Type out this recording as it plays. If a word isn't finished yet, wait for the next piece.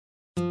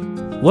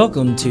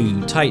Welcome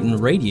to Titan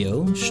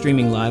Radio,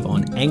 streaming live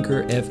on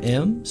Anchor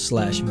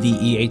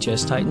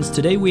FM/VEHS Titans.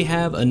 Today we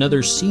have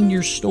another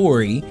senior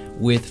story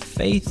with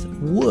Faith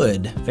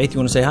Wood. Faith, you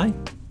want to say hi?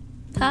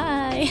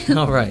 Hi.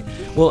 All right.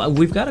 Well,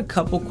 we've got a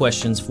couple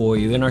questions for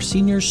you. In our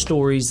Senior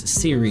Stories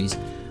series,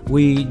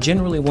 we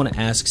generally want to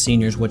ask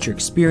seniors what your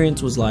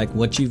experience was like,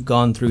 what you've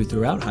gone through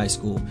throughout high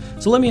school.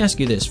 So let me ask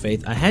you this,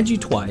 Faith. I had you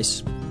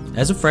twice,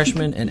 as a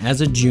freshman and as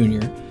a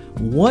junior.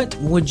 What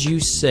would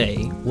you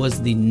say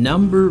was the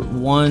number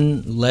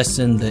one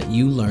lesson that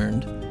you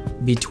learned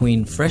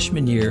between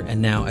freshman year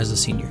and now as a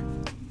senior?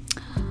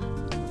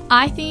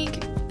 I think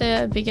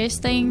the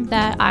biggest thing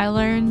that I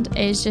learned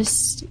is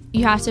just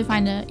you have to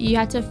find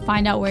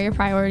out where your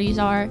priorities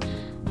are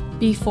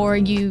before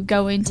you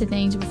go into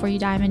things, before you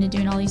dive into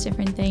doing all these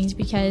different things,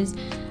 because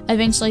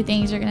eventually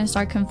things are going to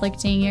start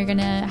conflicting. You're going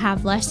to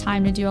have less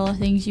time to do all the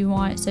things you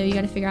want, so you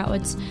got to figure out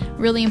what's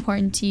really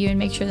important to you and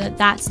make sure that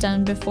that's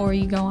done before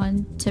you go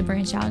on to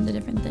branch out into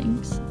different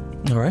things.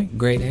 All right,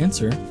 great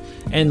answer.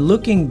 And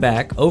looking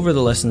back over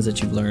the lessons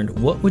that you've learned,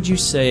 what would you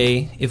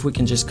say, if we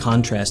can just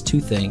contrast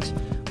two things,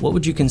 what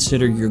would you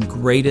consider your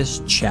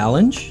greatest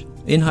challenge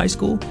in high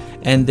school?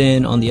 And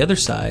then on the other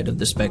side of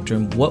the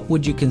spectrum, what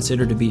would you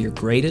consider to be your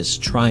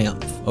greatest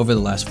triumph over the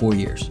last 4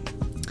 years?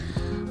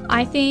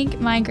 I think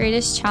my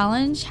greatest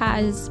challenge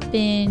has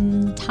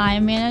been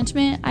time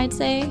management, I'd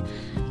say,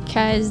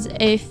 because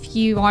if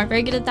you aren't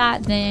very good at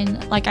that,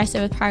 then like I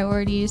said with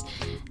priorities,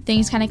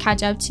 things kind of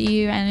catch up to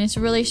you and it's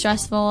really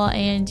stressful.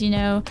 And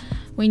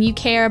when you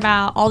care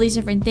about all these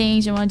different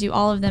things, you want to do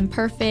all of them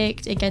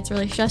perfect, it gets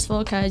really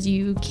stressful because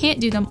you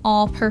can't do them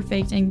all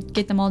perfect and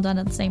get them all done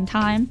at the same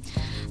time.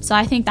 So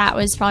I think that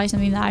was probably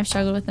something that I've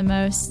struggled with the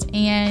most.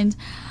 And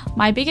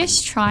my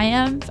biggest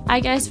triumph, I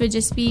guess, would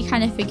just be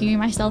kind of figuring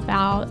myself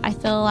out. I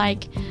feel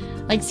like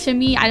to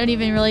me, I don't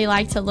even really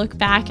like to look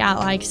back at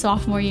like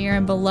sophomore year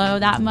and below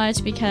that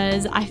much,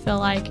 because I feel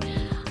like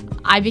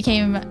I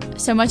became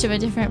so much of a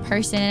different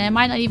person, and it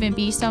might not even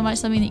be so much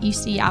something that you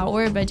see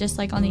outward, but just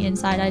like on the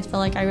inside, I feel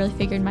like I really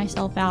figured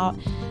myself out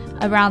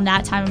around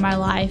that time of my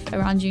life,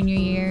 around junior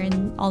year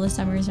and all the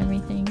summers and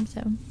everything.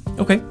 So.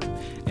 Okay.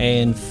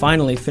 And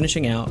finally,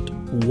 finishing out,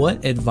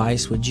 what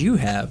advice would you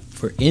have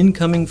for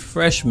incoming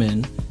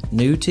freshmen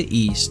new to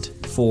East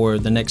for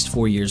the next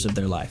 4 years of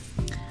their life?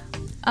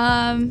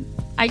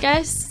 I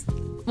guess,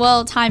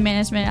 time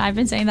management. I've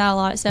been saying that a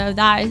lot, so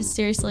that is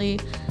seriously,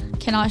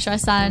 cannot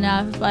stress that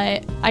enough.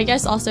 But I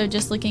guess also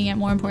just looking at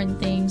more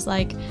important things,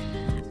 like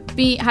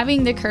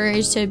having the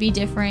courage to be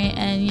different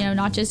and,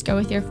 not just go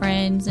with your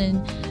friends, and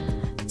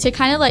to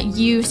kind of let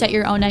you set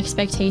your own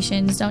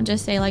expectations. Don't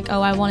just say like,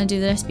 oh, I want to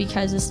do this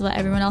because this is what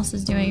everyone else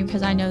is doing,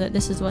 because I know that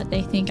this is what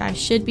they think I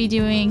should be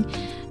doing.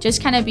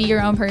 Just kind of be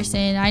your own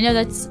person. I know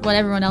that's what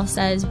everyone else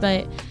says,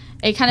 but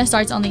it kind of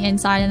starts on the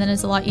inside, and then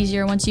it's a lot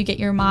easier once you get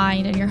your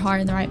mind and your heart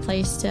in the right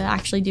place to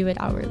actually do it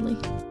outwardly.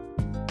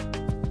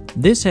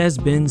 This has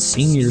been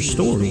Senior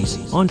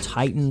Stories on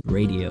Titan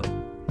Radio,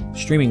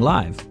 streaming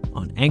live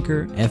on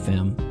Anchor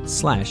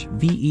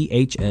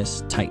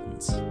FM/VEHS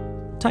Titans.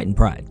 Titan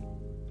Pride.